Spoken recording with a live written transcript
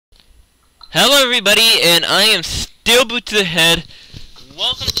Hello everybody, and I am still BootToTheHead.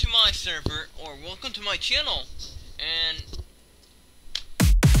 Welcome to my server, or welcome to my channel. And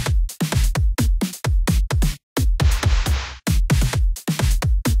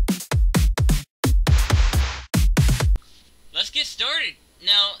let's get started.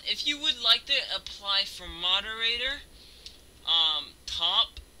 Now, if you would like to apply for moderator,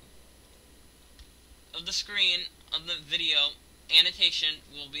 top of the screen of the video annotation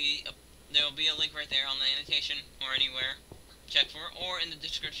will be there will be a link right there on the annotation or anywhere. Check for it, or in the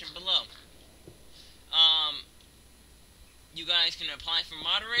description below. You guys can apply for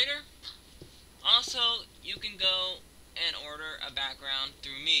moderator. Also, you can go and order a background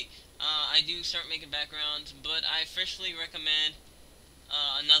through me. I do start making backgrounds, but I officially recommend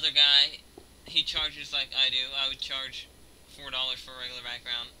another guy. He charges like I do. I would charge $4 for a regular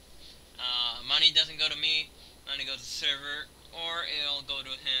background. Money doesn't go to me. Money goes to the server, or it'll go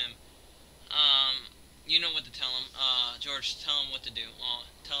to him. You know what to tell him. George, tell him what to do.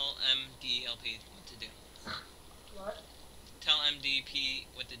 Tell MDLP what to do. What? Tell MDP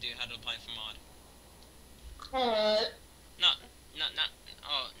what to do, how to apply for mod. Not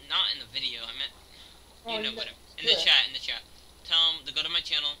in the video, I meant, you know what, in the chat. Tell him to go to my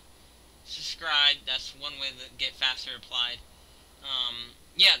channel, subscribe, that's one way to get faster applied.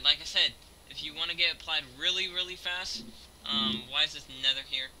 Yeah, like I said, if you want to get applied really, really fast, why is this nether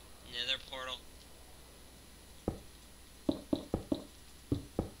here? Nether portal.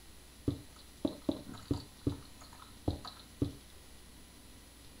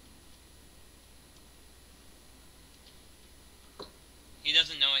 He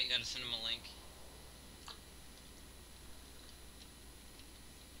doesn't know it, you gotta send him a link.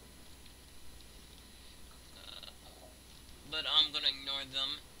 But I'm gonna ignore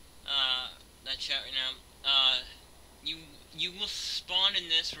them, that chat right now. You will spawn in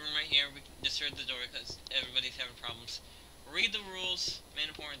this room right here. We can disturb the door because everybody's having problems. Read the rules, main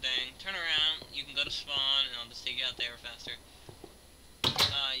important thing. Turn around, you can go to spawn, and I'll just take you out there faster.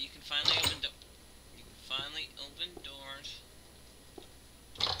 You can finally open doors.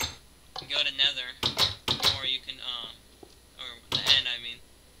 You can go to nether, or you can, or the end, I mean.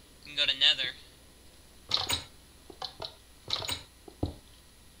 You can go to nether.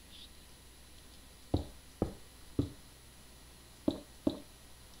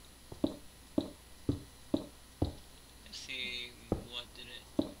 Let's see, what did it...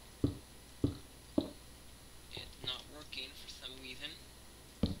 It's not working for some reason.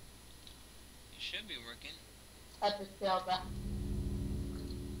 It should be working. I just failed that.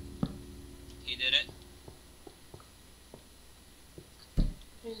 He did it.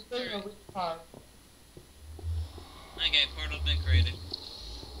 He's been a weak card. Okay, portal's been created.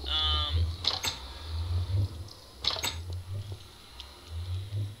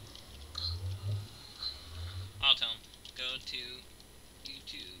 I'll tell him. Go to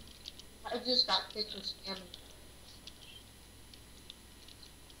YouTube. I just got kicked for scamming.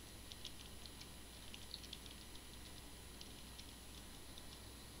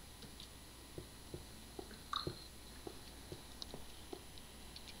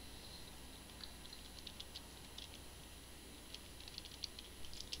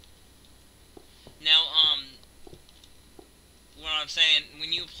 Now, what I'm saying,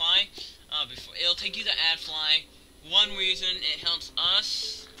 when you apply, it'll take you to AdFly. One reason, it helps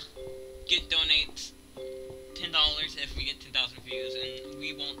us get donates $10 if we get 10,000 views, and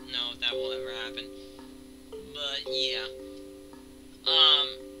we won't know if that will ever happen. But yeah,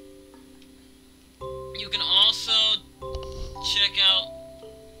 you can also check out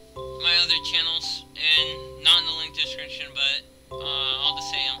my other channels, and not in the link description, but I'll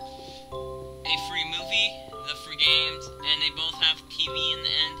just say them. A free movie, the free games, and they both have TV in the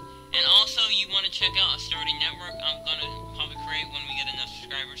end. And also, you want to check out a starting network I'm going to probably create when we get enough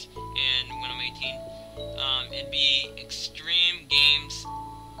subscribers, and when I'm 18. It'd be Extreme Games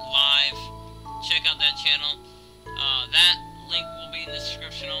Live. Check out that channel. That link will be in the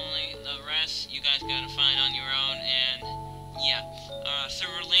description only. The rest, you guys gotta find on your own, and yeah.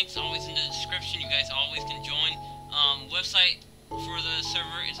 Server links always in the description. You guys always can join. Website for the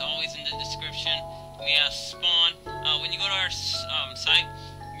server is always in the description. We have spawn. When you go to our site,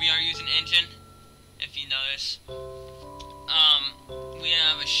 we are using engine, if you notice. We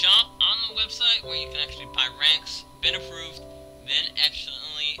have a shop on the website where you can actually buy ranks, been approved, been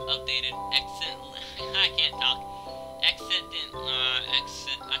excellently updated, I can't talk. I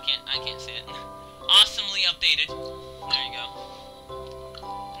can't say it. Awesomely updated. There you go.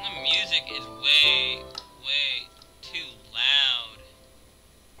 And the music is way too loud.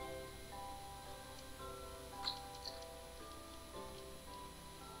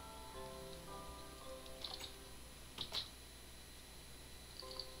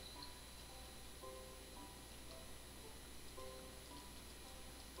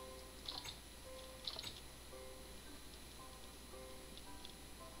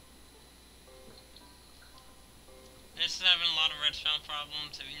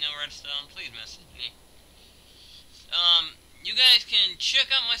 problems, if you know redstone, please message me. You guys can check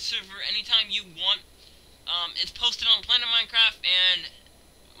out my server anytime you want. It's posted on Planet Minecraft and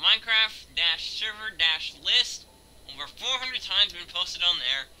Minecraft-server-list. Over 400 times been posted on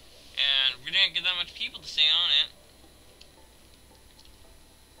there, and we didn't get that much people to stay on it.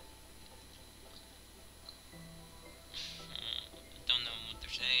 Don't know what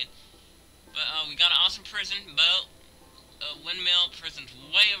they're saying. But we got an awesome prison, boat, windmill, prison's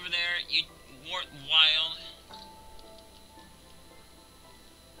way over there. You wart wild.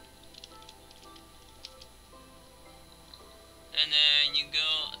 And then you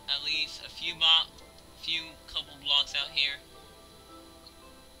go at least a few couple blocks out here.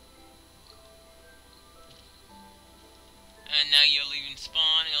 And now you're leaving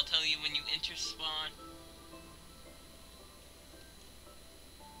spawn. It'll tell you when you enter spawn.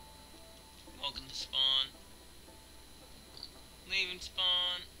 Welcome to spawn. Leaving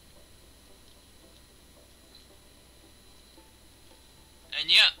spawn.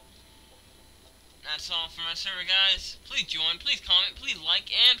 And yeah. That's all for my server, guys. Please join, please comment, please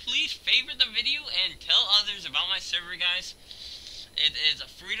like, and please favorite the video and tell others about my server, guys. It is a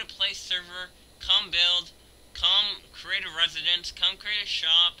free-to-play server. Come build, come create a residence, come create a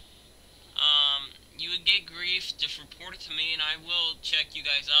shop. You would get grief, just report it to me and I will check you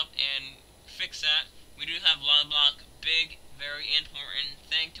guys up and fix that. We do have Block, big, very important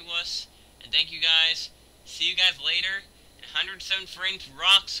thing to us. And thank you guys. See you guys later. 107 frames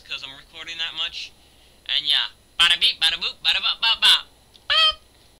rocks, because I'm recording that much. And yeah, bada beep, bada boop, bada bop, bop, bop. Bop!